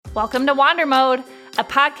Welcome to Wander Mode, a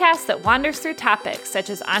podcast that wanders through topics such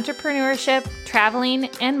as entrepreneurship, traveling,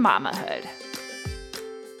 and mamahood.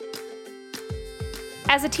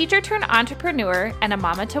 As a teacher turned entrepreneur and a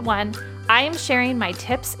mama to one, I am sharing my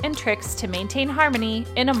tips and tricks to maintain harmony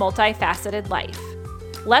in a multifaceted life.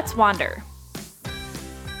 Let's wander.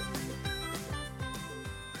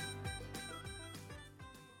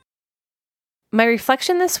 My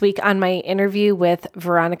reflection this week on my interview with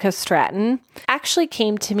Veronica Stratton actually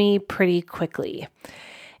came to me pretty quickly.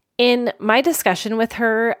 In my discussion with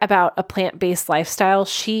her about a plant-based lifestyle,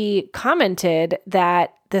 she commented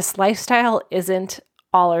that this lifestyle isn't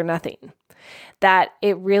all or nothing, that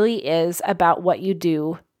it really is about what you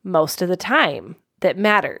do most of the time that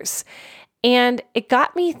matters. And it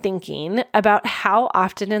got me thinking about how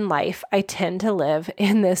often in life I tend to live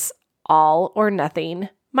in this all or nothing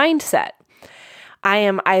mindset. I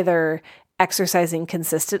am either exercising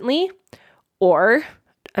consistently or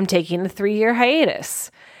I'm taking a 3-year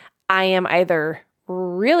hiatus. I am either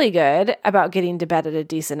really good about getting to bed at a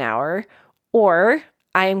decent hour or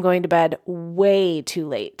I am going to bed way too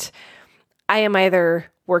late. I am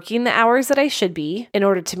either working the hours that I should be in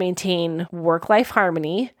order to maintain work-life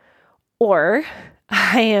harmony or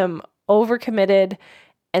I am overcommitted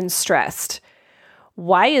and stressed.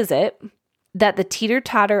 Why is it that the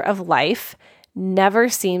teeter-totter of life never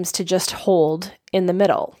seems to just hold in the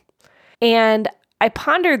middle? And I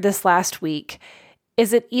pondered this last week.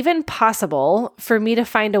 Is it even possible for me to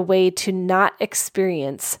find a way to not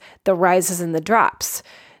experience the rises and the drops,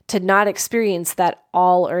 to not experience that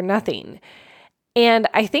all or nothing? And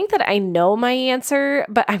I think that I know my answer,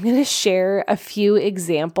 but I'm going to share a few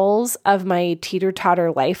examples of my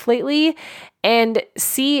teeter-totter life lately and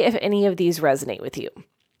see if any of these resonate with you.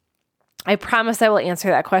 I promise I will answer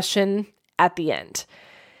that question at the end.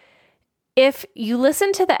 If you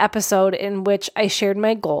listen to the episode in which I shared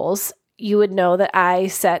my goals, you would know that I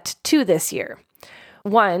set 2 this year.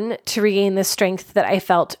 1, to regain the strength that I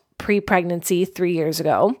felt pre-pregnancy 3 years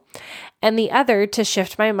ago, and the other to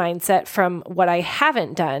shift my mindset from what I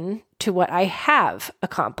haven't done to what I have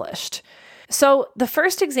accomplished. So the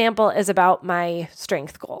first example is about my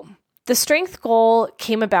strength goal. The strength goal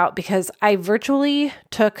came about because I virtually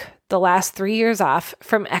took the last 3 years off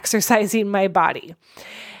from exercising my body.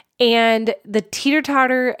 And the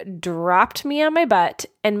teeter-totter dropped me on my butt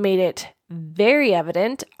and made it very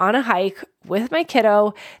evident on a hike with my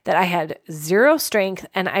kiddo that I had zero strength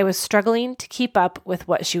and I was struggling to keep up with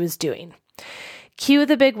what she was doing. Cue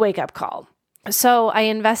the big wake-up call. So I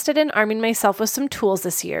invested in arming myself with some tools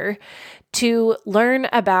this year to learn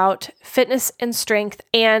about fitness and strength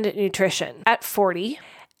and nutrition. At 40,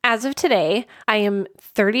 as of today, I am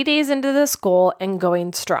 30 days into this goal and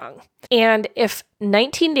going strong. And if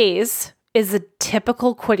 19 days is a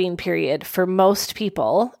typical quitting period for most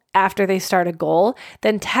people after they start a goal,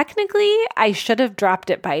 then technically I should have dropped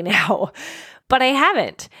it by now. But I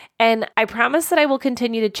haven't. And I promise that I will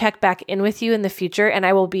continue to check back in with you in the future and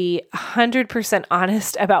I will be 100%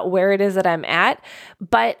 honest about where it is that I'm at.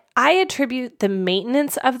 But I attribute the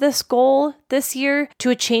maintenance of this goal this year to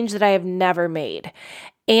a change that I have never made.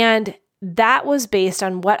 And that was based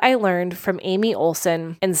on what I learned from Amy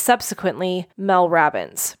Olson and subsequently Mel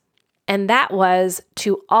Robbins. And that was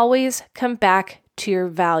to always come back to your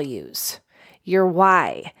values, your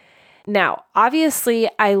why. Now, obviously,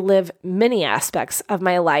 I live many aspects of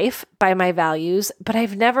my life by my values, but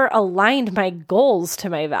I've never aligned my goals to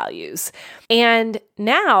my values. And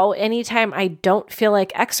now, anytime I don't feel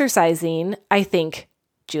like exercising, I think,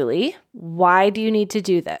 Julie, why do you need to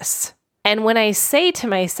do this? And when I say to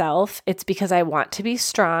myself, it's because I want to be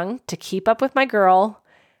strong to keep up with my girl,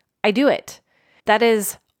 I do it. That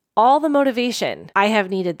is all the motivation I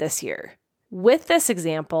have needed this year. With this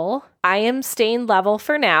example, I am staying level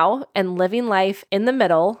for now and living life in the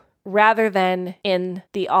middle rather than in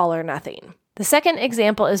the all or nothing. The second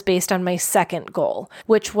example is based on my second goal,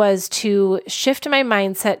 which was to shift my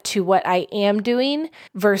mindset to what I am doing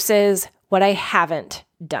versus what I haven't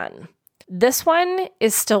done. This one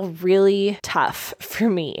is still really tough for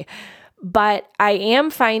me, but I am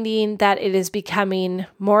finding that it is becoming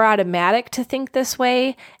more automatic to think this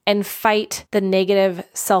way and fight the negative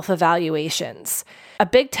self-evaluations. A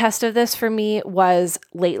big test of this for me was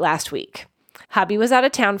late last week. Hubby was out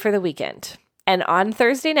of town for the weekend, and on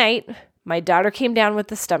Thursday night, my daughter came down with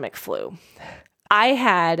the stomach flu. I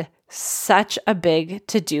had such a big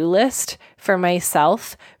to-do list for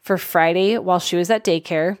myself for Friday while she was at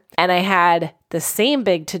daycare, and I had the same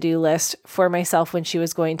big to-do list for myself when she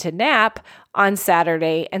was going to nap on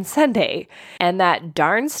Saturday and Sunday. And that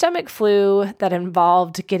darn stomach flu that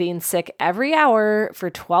involved getting sick every hour for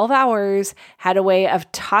 12 hours had a way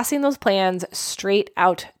of tossing those plans straight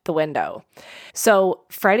out the window. So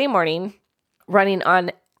Friday morning, running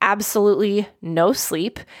on absolutely no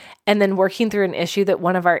sleep, and then working through an issue that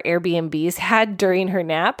one of our Airbnbs had during her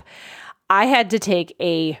nap, I had to take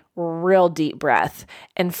a real deep breath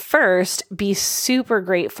and first be super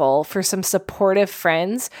grateful for some supportive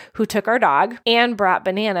friends who took our dog and brought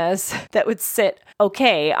bananas that would sit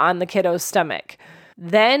okay on the kiddo's stomach.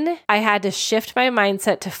 Then I had to shift my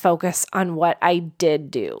mindset to focus on what I did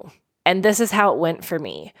do. And this is how it went for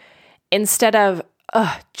me. Instead of,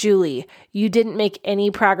 Julie, you didn't make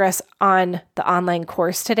any progress on the online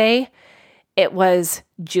course today, it was,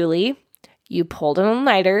 Julie, you pulled an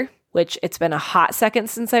all-nighter, which it's been a hot second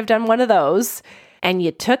since I've done one of those, and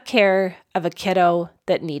you took care of a kiddo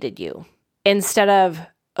that needed you. Instead of,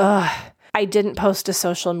 I didn't post to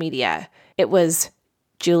social media, it was,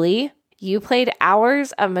 Julie, you played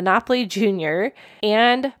hours of Monopoly Junior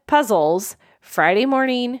and puzzles Friday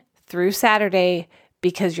morning through Saturday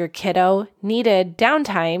because your kiddo needed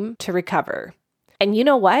downtime to recover. And you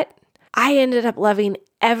know what? I ended up loving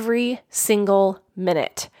every single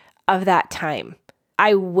minute of that time.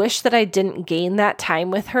 I wish that I didn't gain that time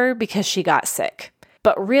with her because she got sick.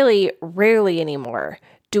 But really, rarely anymore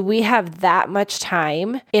do we have that much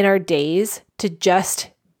time in our days to just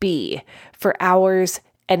be for hours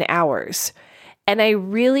and hours. And I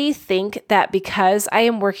really think that because I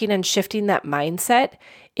am working on shifting that mindset,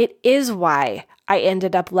 it is why I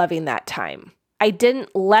ended up loving that time. I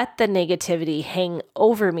didn't let the negativity hang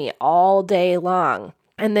over me all day long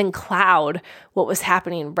and then cloud what was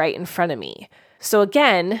happening right in front of me. So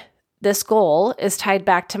again, this goal is tied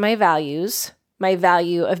back to my values, my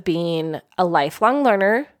value of being a lifelong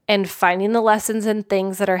learner and finding the lessons and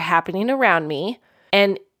things that are happening around me.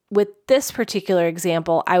 And with this particular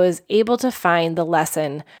example, I was able to find the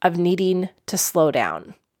lesson of needing to slow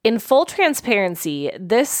down. In full transparency,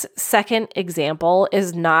 this second example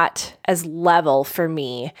is not as level for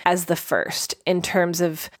me as the first in terms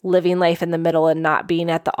of living life in the middle and not being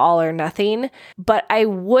at the all or nothing. But I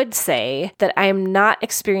would say that I am not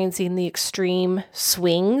experiencing the extreme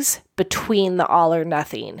swings between the all or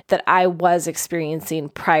nothing that I was experiencing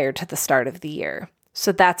prior to the start of the year.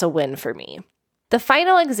 So that's a win for me. The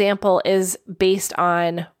final example is based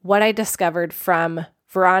on what I discovered from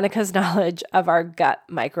Veronica's knowledge of our gut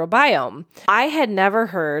microbiome. I had never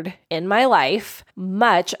heard in my life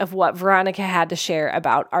much of what Veronica had to share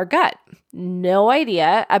about our gut. No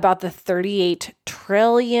idea about the 38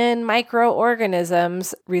 trillion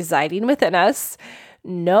microorganisms residing within us.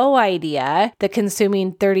 No idea that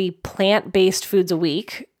consuming 30 plant-based foods a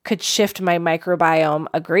week could shift my microbiome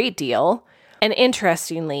a great deal. And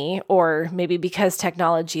interestingly, or maybe because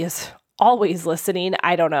technology is always listening,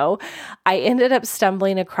 I don't know, I ended up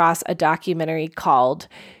stumbling across a documentary called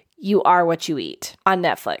You Are What You Eat on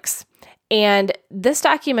Netflix. And this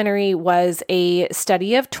documentary was a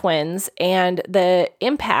study of twins and the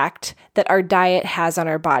impact that our diet has on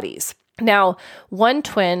our bodies. Now, one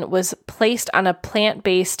twin was placed on a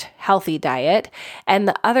plant-based healthy diet, and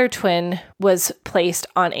the other twin was placed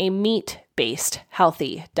on a meat-based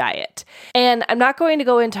healthy diet. And I'm not going to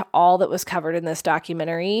go into all that was covered in this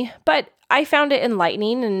documentary, but I found it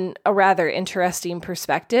enlightening and a rather interesting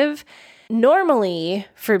perspective. Normally,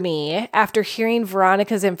 for me, after hearing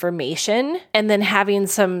Veronica's information and then having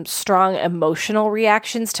some strong emotional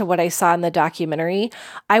reactions to what I saw in the documentary,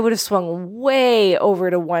 I would have swung way over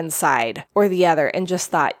to one side or the other and just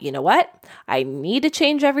thought, you know what? I need to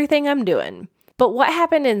change everything I'm doing. But what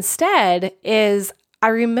happened instead is I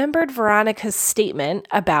remembered Veronica's statement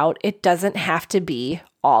about it doesn't have to be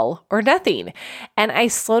all or nothing. And I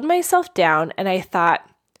slowed myself down and I thought,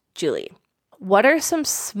 Julie, what are some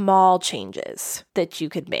small changes that you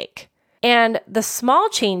could make? And the small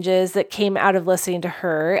changes that came out of listening to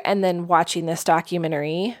her and then watching this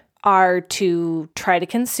documentary are to try to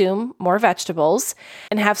consume more vegetables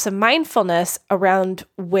and have some mindfulness around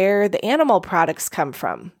where the animal products come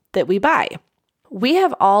from that we buy. We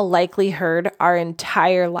have all likely heard our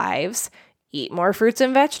entire lives, eat more fruits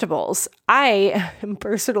and vegetables. I am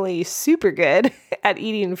personally super good at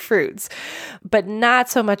eating fruits, but not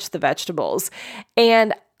so much the vegetables.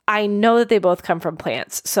 And I know that they both come from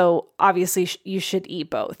plants, so obviously you should eat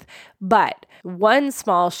both. But one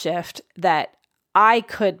small shift that I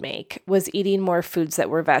could make was eating more foods that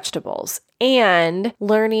were vegetables and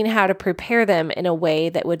learning how to prepare them in a way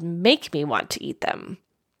that would make me want to eat them.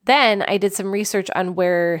 Then I did some research on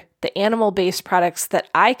where the animal-based products that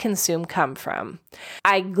I consume come from.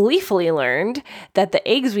 I gleefully learned that the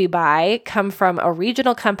eggs we buy come from a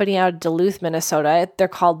regional company out of Duluth, Minnesota. They're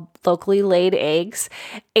called Locally Laid Eggs,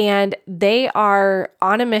 and they are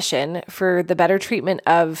on a mission for the better treatment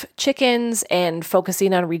of chickens and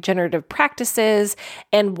focusing on regenerative practices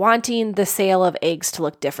and wanting the sale of eggs to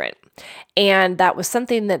look different. And that was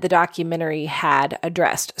something that the documentary had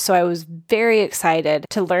addressed. So I was very excited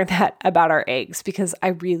to learn that about our eggs because I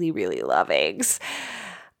really, really love eggs.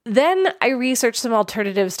 Then I researched some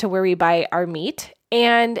alternatives to where we buy our meat,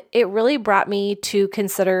 and it really brought me to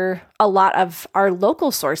consider a lot of our local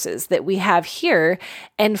sources that we have here.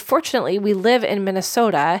 And fortunately, we live in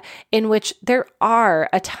Minnesota, in which there are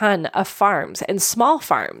a ton of farms and small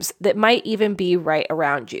farms that might even be right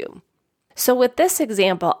around you. So with this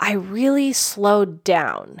example, I really slowed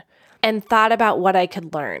down and thought about what I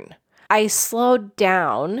could learn. I slowed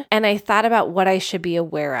down and I thought about what I should be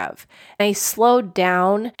aware of. And I slowed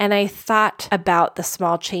down and I thought about the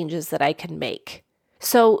small changes that I can make.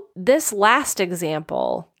 So this last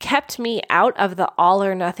example kept me out of the all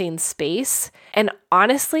or nothing space. And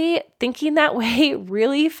honestly, thinking that way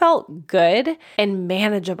really felt good and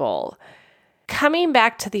manageable. Coming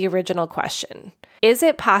back to the original question, is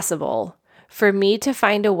it possible for me to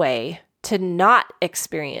find a way to not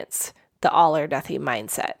experience the all or nothing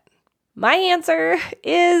mindset? My answer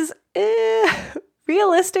is,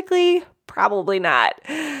 realistically, probably not.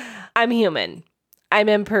 I'm human. I'm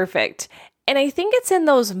imperfect. And I think it's in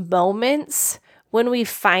those moments when we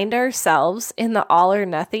find ourselves in the all or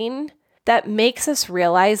nothing that makes us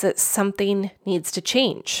realize that something needs to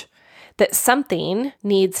change, that something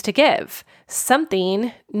needs to give,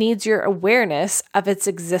 something needs your awareness of its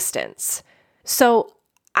existence. So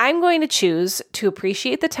I'm going to choose to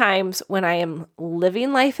appreciate the times when I am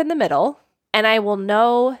living life in the middle, and I will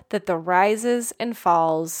know that the rises and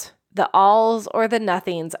falls, the alls or the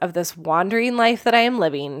nothings of this wandering life that I am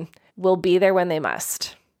living will be there when they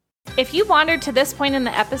must. If you wandered to this point in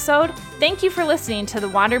the episode, thank you for listening to the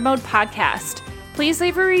Wander Mode podcast. Please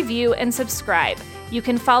leave a review and subscribe. You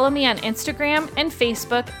can follow me on Instagram and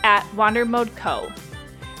Facebook at WanderModeCo.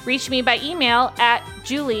 Reach me by email at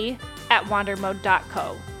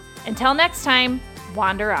julie@wandermode.co. Until next time,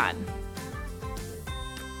 wander on.